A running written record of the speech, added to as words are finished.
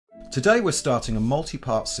Today we're starting a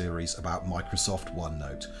multi-part series about Microsoft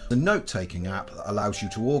OneNote, the note-taking app that allows you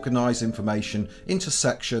to organise information into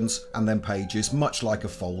sections and then pages, much like a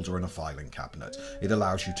folder in a filing cabinet. It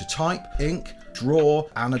allows you to type, ink, draw,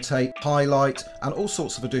 annotate, highlight, and all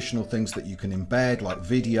sorts of additional things that you can embed like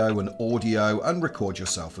video and audio and record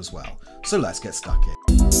yourself as well. So let's get stuck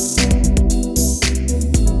in.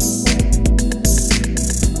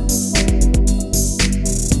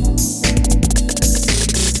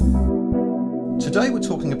 Today we're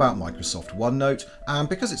talking about Microsoft OneNote, and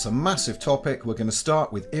because it's a massive topic, we're going to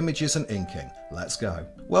start with images and inking. Let's go.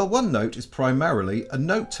 Well, OneNote is primarily a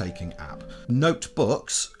note-taking app.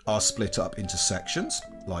 Notebooks are split up into sections,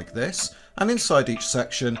 like this, and inside each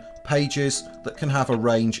section, pages that can have a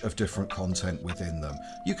range of different content within them.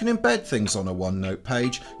 You can embed things on a OneNote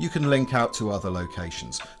page, you can link out to other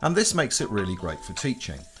locations, and this makes it really great for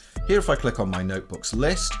teaching. Here, if I click on my notebooks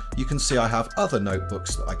list, you can see I have other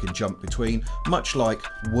notebooks that I can jump between, much like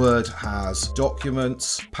Word has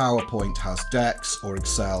documents, PowerPoint has decks, or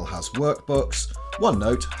Excel has workbooks.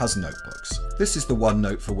 OneNote has notebooks. This is the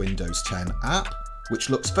OneNote for Windows 10 app, which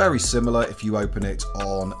looks very similar if you open it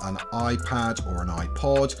on an iPad or an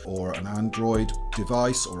iPod or an Android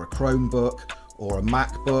device or a Chromebook or a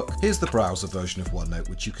MacBook. Here's the browser version of OneNote,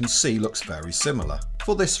 which you can see looks very similar.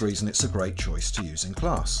 For this reason, it's a great choice to use in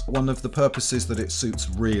class. One of the purposes that it suits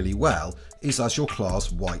really well is as your class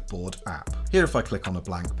whiteboard app. Here, if I click on a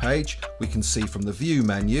blank page, we can see from the View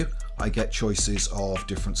menu, I get choices of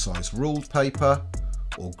different size ruled paper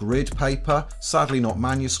or grid paper. Sadly not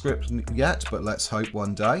manuscript yet, but let's hope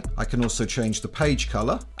one day. I can also change the page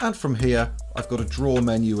color, and from here I've got a draw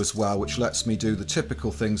menu as well, which lets me do the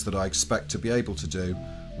typical things that I expect to be able to do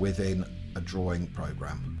within a drawing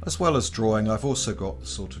program. As well as drawing, I've also got the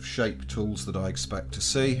sort of shape tools that I expect to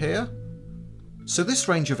see here. So this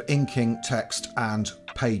range of inking, text and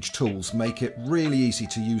page tools make it really easy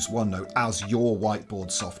to use OneNote as your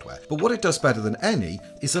whiteboard software. But what it does better than any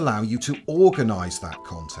is allow you to organise that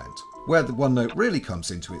content. Where the OneNote really comes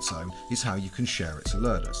into its own is how you can share it to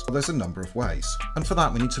learners. Well, there's a number of ways, and for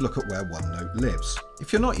that we need to look at where OneNote lives.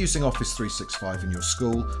 If you're not using Office 365 in your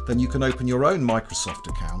school, then you can open your own Microsoft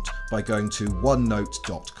account by going to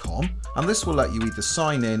onenote.com, and this will let you either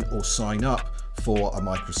sign in or sign up for a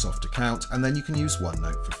Microsoft account, and then you can use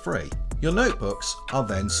OneNote for free. Your notebooks are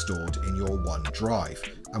then stored in your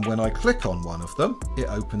OneDrive, and when I click on one of them, it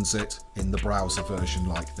opens it in the browser version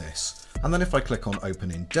like this. And then if I click on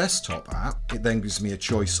Open in Desktop app, it then gives me a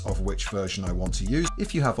choice of which version I want to use.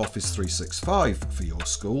 If you have Office 365 for your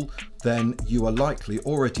school, then you are likely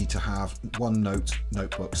already to have OneNote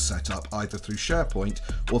notebooks set up either through SharePoint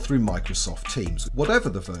or through Microsoft Teams. Whatever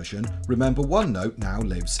the version, remember OneNote now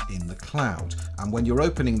lives in the cloud, and when you're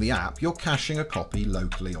opening the app, you're caching a copy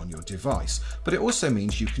locally on your device, but it also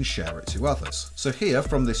means you can share it to others. So here,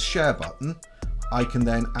 from this Share button, I can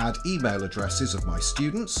then add email addresses of my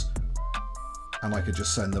students, and I could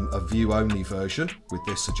just send them a view-only version with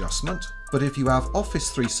this adjustment. But if you have Office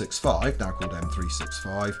 365, now called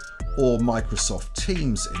M365, or Microsoft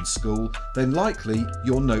Teams in school, then likely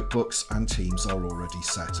your notebooks and Teams are already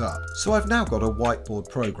set up. So I've now got a whiteboard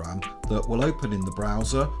program that will open in the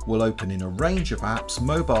browser, will open in a range of apps,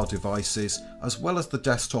 mobile devices, as well as the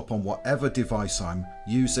desktop on whatever device I'm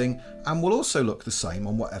using, and will also look the same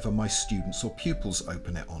on whatever my students or pupils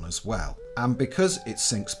open it on as well. And because it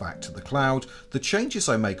syncs back to the cloud, the changes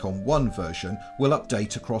I make on one version will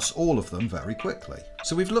update across all of them very quickly.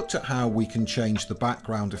 So we've looked at how we can change the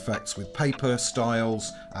background effects with paper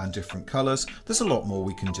styles and different colours. There's a lot more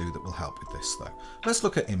we can do that will help with this though. Let's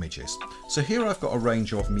look at images. So here I've got a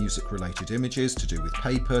range of music related images to do with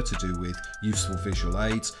paper, to do with useful visual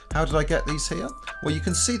aids. How did I get these here? Well, you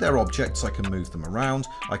can see they're objects, I can move them around,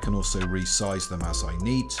 I can also resize them as I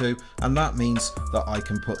need to, and that means that I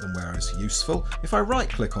can put them where it's useful. If I right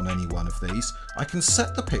click on any one of these, I can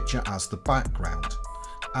set the picture as the background.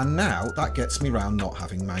 And now that gets me around not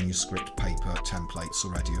having manuscript paper templates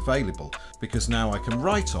already available, because now I can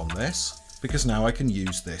write on this, because now I can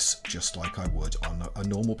use this just like I would on a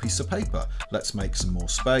normal piece of paper. Let's make some more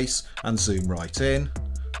space and zoom right in.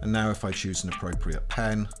 And now if I choose an appropriate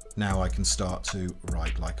pen, now I can start to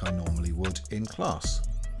write like I normally would in class.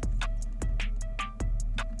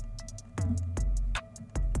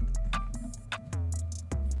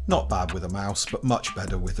 Not bad with a mouse, but much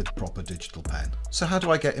better with a proper digital pen. So how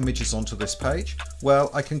do I get images onto this page? Well,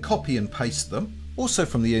 I can copy and paste them. Also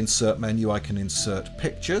from the Insert menu, I can insert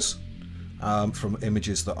pictures from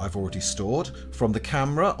images that I've already stored, from the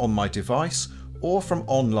camera on my device, or from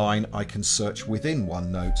online I can search within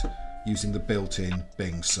OneNote using the built-in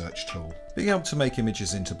Bing search tool. Being able to make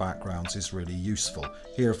images into backgrounds is really useful.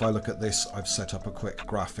 Here, if I look at this, I've set up a quick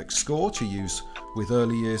graphic score to use with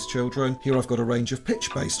early years children. Here I've got a range of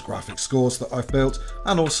pitch-based graphic scores that I've built,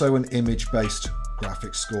 and also an image-based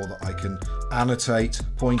graphic score that I can annotate,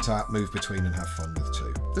 point at, move between and have fun with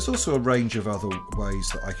too. There's also a range of other ways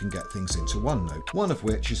that I can get things into OneNote, one of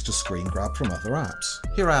which is to screen grab from other apps.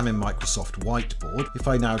 Here I am in Microsoft Whiteboard. If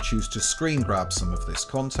I now choose to screen grab some of this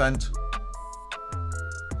content,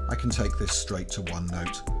 I can take this straight to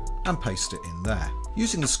OneNote and paste it in there.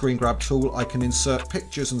 Using the screen grab tool, I can insert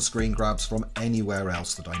pictures and screen grabs from anywhere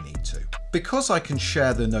else that I need to. Because I can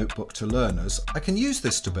share the notebook to learners, I can use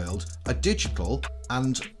this to build a digital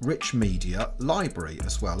and rich media library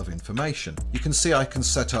as well of information. You can see I can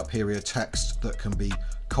set up here a text that can be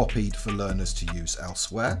copied for learners to use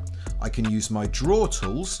elsewhere. I can use my draw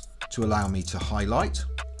tools to allow me to highlight,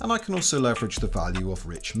 and I can also leverage the value of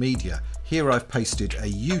rich media. Here I've pasted a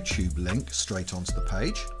YouTube link straight onto the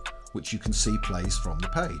page, which you can see plays from the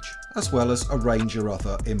page, as well as a range of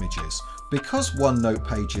other images. Because OneNote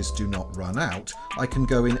pages do not run out, I can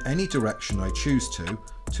go in any direction I choose to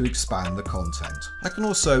expand the content. I can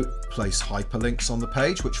also place hyperlinks on the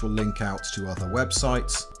page, which will link out to other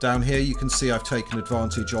websites. Down here you can see I've taken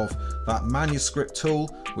advantage of that manuscript tool,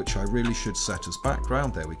 which I really should set as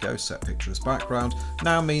background. There we go, set picture as background.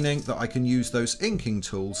 Now meaning that I can use those inking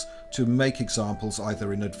tools to make examples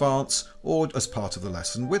either in advance or as part of the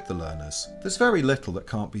lesson with the learners. There's very little that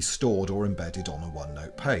can't be stored or embedded on a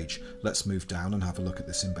OneNote page. Let's move down and have a look at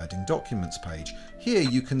this embedding documents page. Here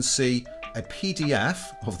you can see a PDF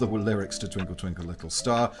of the lyrics to Twinkle Twinkle Little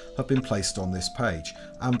Star have been placed on this page,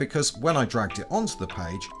 and because when I dragged it onto the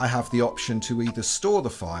page, I have the option to either store the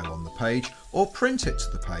file on the page or print it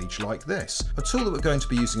to the page like this. A tool that we're going to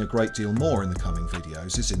be using a great deal more in the coming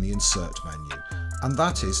videos is in the Insert menu, and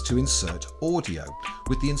that is to insert audio.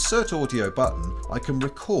 With the Insert Audio button, I can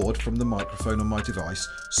record from the microphone on my device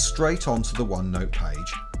straight onto the OneNote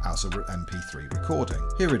page as an MP3 recording.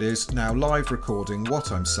 Here it is, now live recording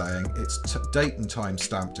what I'm saying. It's date and time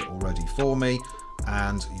stamped it already for me,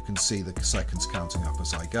 and you can see the seconds counting up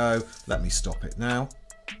as I go. Let me stop it now,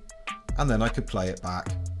 and then I could play it back,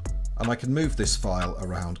 and I can move this file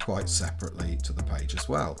around quite separately to the page as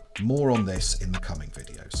well. More on this in the coming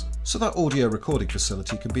videos. So that audio recording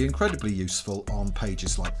facility can be incredibly useful on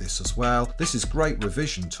pages like this as well. This is great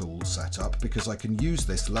revision tool setup because I can use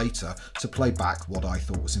this later to play back what I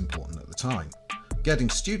thought was important at the time. Getting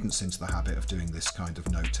students into the habit of doing this kind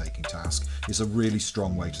of note-taking task is a really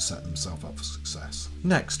strong way to set themselves up for success.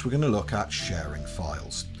 Next, we're going to look at sharing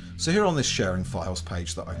files. So here on this sharing files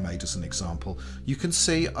page that I've made as an example, you can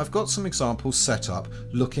see I've got some examples set up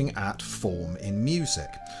looking at form in music.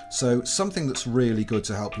 So something that's really good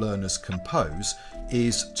to help learners compose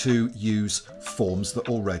is to use forms that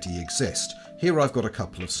already exist. Here I've got a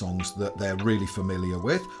couple of songs that they're really familiar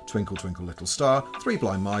with: Twinkle Twinkle Little Star, Three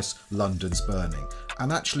Blind Mice, London's Burning.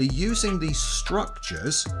 And actually using these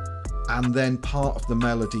structures and then part of the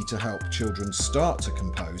melody to help children start to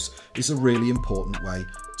compose is a really important way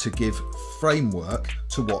to give framework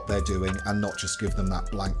to what they're doing and not just give them that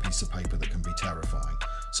blank piece of paper that can be terrifying.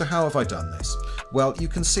 So how have I done this? Well, you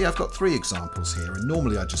can see I've got 3 examples here, and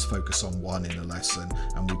normally I just focus on one in a lesson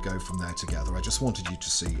and we go from there together. I just wanted you to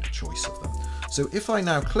see a choice of them. So if I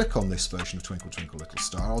now click on this version of Twinkle Twinkle Little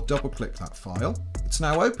Star, I'll double click that file. It's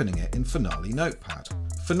now opening it in Finale Notepad.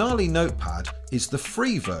 Finale Notepad is the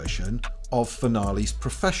free version of Finale's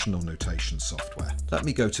professional notation software. Let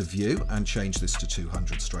me go to View and change this to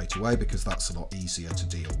 200 straight away because that's a lot easier to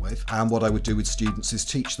deal with. And what I would do with students is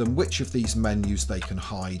teach them which of these menus they can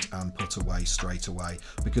hide and put away straight away,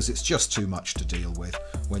 because it's just too much to deal with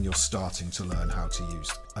when you're starting to learn how to use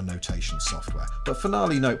a notation software. But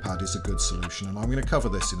Finale Notepad is a good solution, and I'm going to cover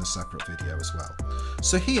this in a separate video as well.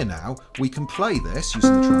 So here now we can play this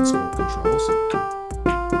using the transport controls.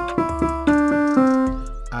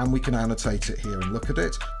 And we can annotate it here and look at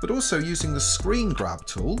it, but also using the screen grab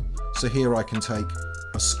tool. So here I can take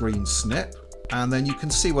a screen snip, and then you can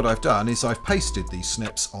see what I've done is I've pasted these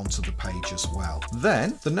snips onto the page as well.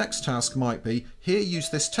 Then the next task might be, here use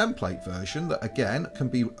this template version that again can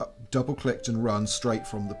be double clicked and run straight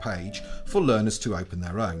from the page for learners to open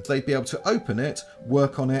their own. They'd be able to open it,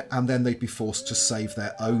 work on it, and then they'd be forced to save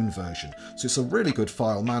their own version. So it's a really good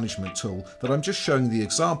file management tool that I'm just showing the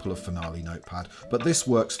example of Finale Notepad, but this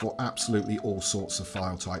works for absolutely all sorts of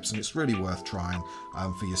file types, and it's really worth trying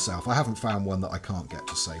for yourself. I haven't found one that I can't get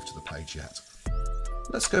to save to the page yet.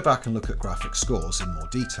 Let's go back and look at graphic scores in more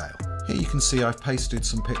detail. Here you can see I've pasted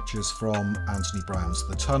some pictures from Anthony Brown's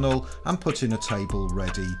The Tunnel and put in a table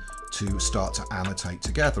ready to start to annotate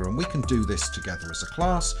together, and we can do this together as a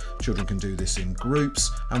class. Children can do this in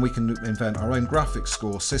groups, and we can invent our own graphic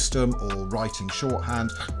score system or writing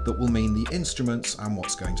shorthand that will mean the instruments and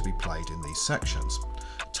what's going to be played in these sections.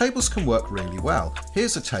 Tables can work really well.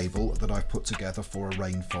 Here's a table that I've put together for a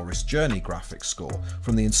rainforest journey graphic score.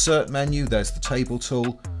 From the insert menu, there's the table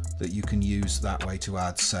tool that you can use that way to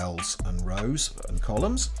add cells and rows and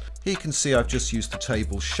columns. Here you can see I've just used the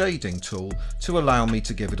table shading tool to allow me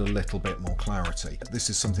to give it a little bit more clarity. This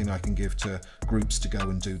is something I can give to groups to go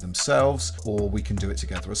and do themselves, or we can do it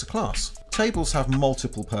together as a class. Tables have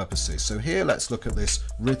multiple purposes. So here let's look at this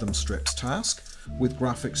rhythm strips task with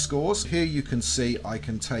graphic scores. Here you can see I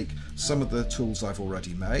can take some of the tools I've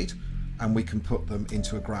already made and we can put them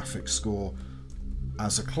into a graphic score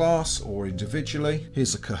as a class or individually.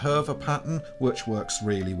 Here's a Kaherva pattern, which works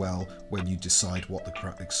really well when you decide what the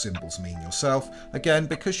graphic symbols mean yourself. Again,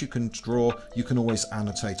 because you can draw, you can always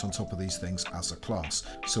annotate on top of these things as a class.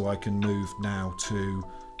 So I can move now to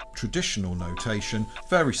traditional notation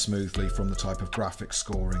very smoothly from the type of graphic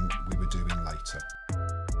scoring we were doing later.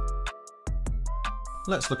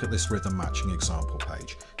 Let's look at this rhythm matching example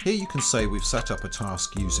page. Here you can say we've set up a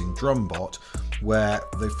task using DrumBot where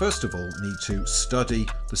they first of all need to study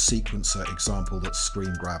the sequencer example that's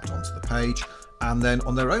screen grabbed onto the page, and then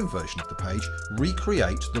on their own version of the page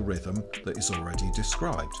recreate the rhythm that is already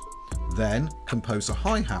described. Then compose a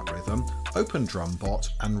hi-hat rhythm, open DrumBot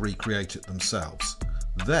and recreate it themselves.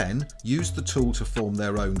 Then use the tool to form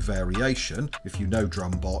their own variation. If you know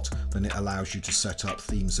DrumBot, then it allows you to set up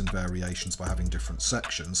themes and variations by having different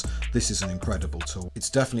sections. This is an incredible tool. It's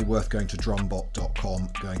definitely worth going to drumbot.com,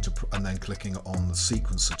 and then clicking on the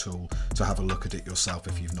sequencer tool to have a look at it yourself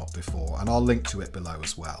if you've not before, and I'll link to it below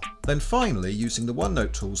as well. Then finally, using the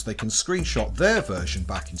OneNote tools, they can screenshot their version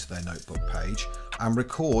back into their notebook page and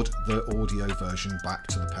record the audio version back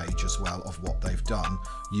to the page as well of what they've done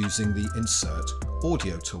using the insert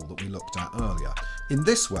audio tool that we looked at earlier. In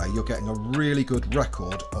this way, you're getting a really good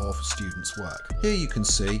record of students' work. Here you can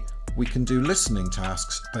see we can do listening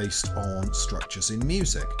tasks based on structures in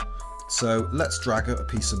music. So let's drag a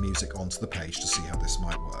piece of music onto the page to see how this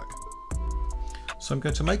might work. So I'm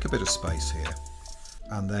going to make a bit of space here,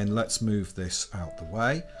 and then let's move this out the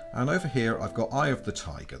way. And over here I've got Eye of the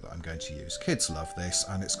Tiger that I'm going to use. Kids love this,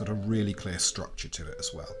 and it's got a really clear structure to it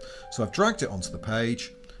as well. So I've dragged it onto the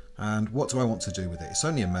page, and what do I want to do with it? It's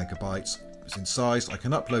only a megabyte. It's in size. I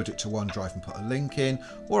can upload it to OneDrive and put a link in,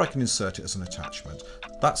 or I can insert it as an attachment.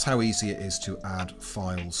 That's how easy it is to add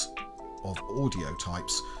files of audio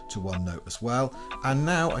types to OneNote as well. And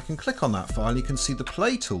now I can click on that file and you can see the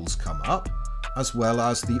play tools come up, as well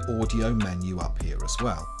as the audio menu up here as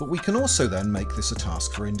well. But we can also then make this a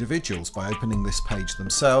task for individuals by opening this page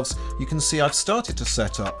themselves. You can see I've started to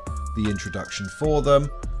set up the introduction for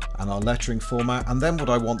them and our lettering format, and then what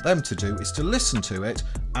I want them to do is to listen to it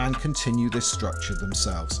and continue this structure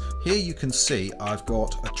themselves. Here you can see I've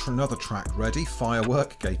got another track ready,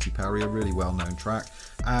 Firework, Katy Perry, a really well-known track,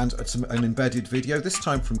 and an embedded video, this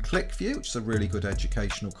time from ClickView, which is a really good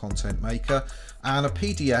educational content maker, and a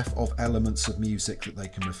PDF of elements of music that they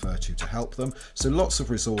can refer to help them. So lots of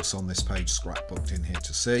resource on this page scrapbooked in here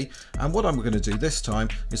to see. And what I'm going to do this time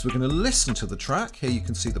is we're going to listen to the track. Here you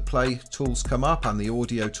can see the play tools come up and the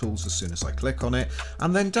audio tools as soon as I click on it.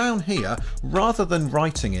 And then down here, rather than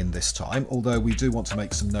writing in this time, although we do want to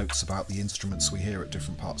make some notes about the instruments we hear at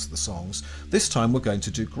different parts of the songs, this time we're going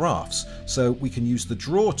to do graphs. So we can use the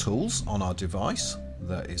draw tools on our device.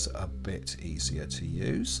 That is a bit easier to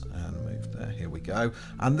use, and move there, here we go.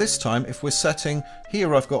 And this time, if we're setting,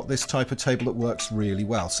 here I've got this type of table that works really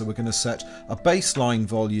well. So we're going to set a baseline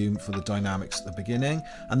volume for the dynamics at the beginning,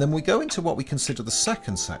 and then we go into what we consider the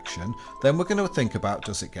second section. Then we're going to think about,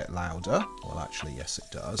 does it get louder? Well, actually, yes, it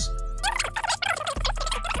does.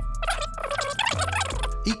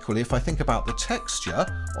 Equally, if I think about the texture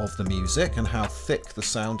of the music and how thick the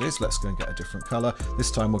sound is, let's go and get a different colour.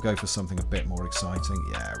 This time we'll go for something a bit more exciting.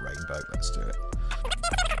 Yeah, rainbow, let's do it.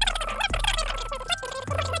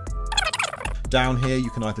 Down here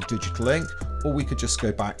you can either digital ink, or we could just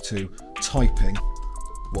go back to typing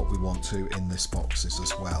what we want to in this boxes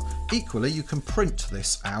as well. Equally, you can print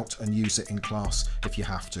this out and use it in class if you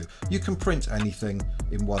have to. You can print anything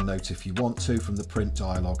in OneNote if you want to from the print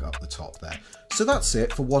dialog up the top there. So that's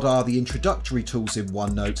it for what are the introductory tools in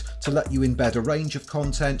OneNote to let you embed a range of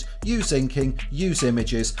content, use inking, use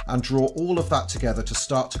images, and draw all of that together to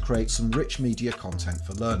start to create some rich media content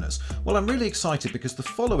for learners. Well, I'm really excited because the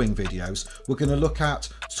following videos we're going to look at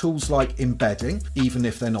tools like embedding, even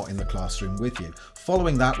if they're not in the classroom with you.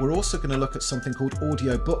 Following that, we're also going to look at something called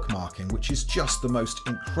audio bookmarking, which is just the most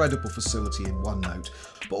incredible facility in OneNote,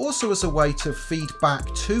 but also as a way to feed back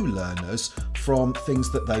to learners from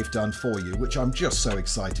things that they've done for you, which I'm just so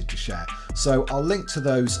excited to share. So I'll link to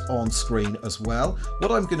those on screen as well.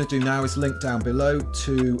 What I'm going to do now is link down below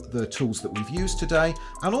to the tools that we've used today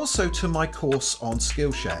and also to my course on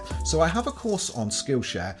Skillshare. So I have a course on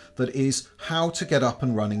Skillshare that is how to get up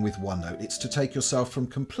and running with OneNote. It's to take yourself from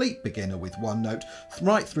complete beginner with OneNote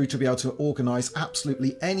right through to be able to organize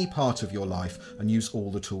absolutely any part of your life and use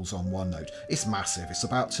all the tools on OneNote. It's massive. It's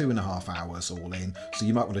about 2.5 hours all in, so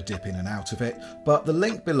you might want to dip in and out of it. But the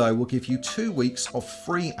link below will give you 2 weeks of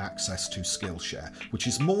free access to Skillshare, which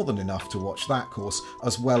is more than enough to watch that course,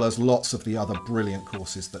 as well as lots of the other brilliant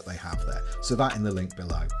courses that they have there. So that in the link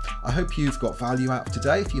below. I hope you've got value out of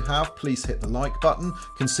today. If you have, please hit the like button.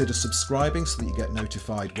 Consider subscribing so that you get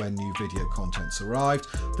notified when new video content's arrived.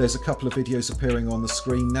 There's a couple of videos appearing on the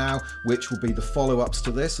screen now, which will be the follow-ups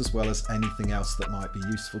to this, as well as anything else that might be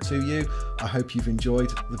useful to you. I hope you've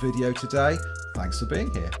enjoyed the video today. Thanks for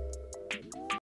being here.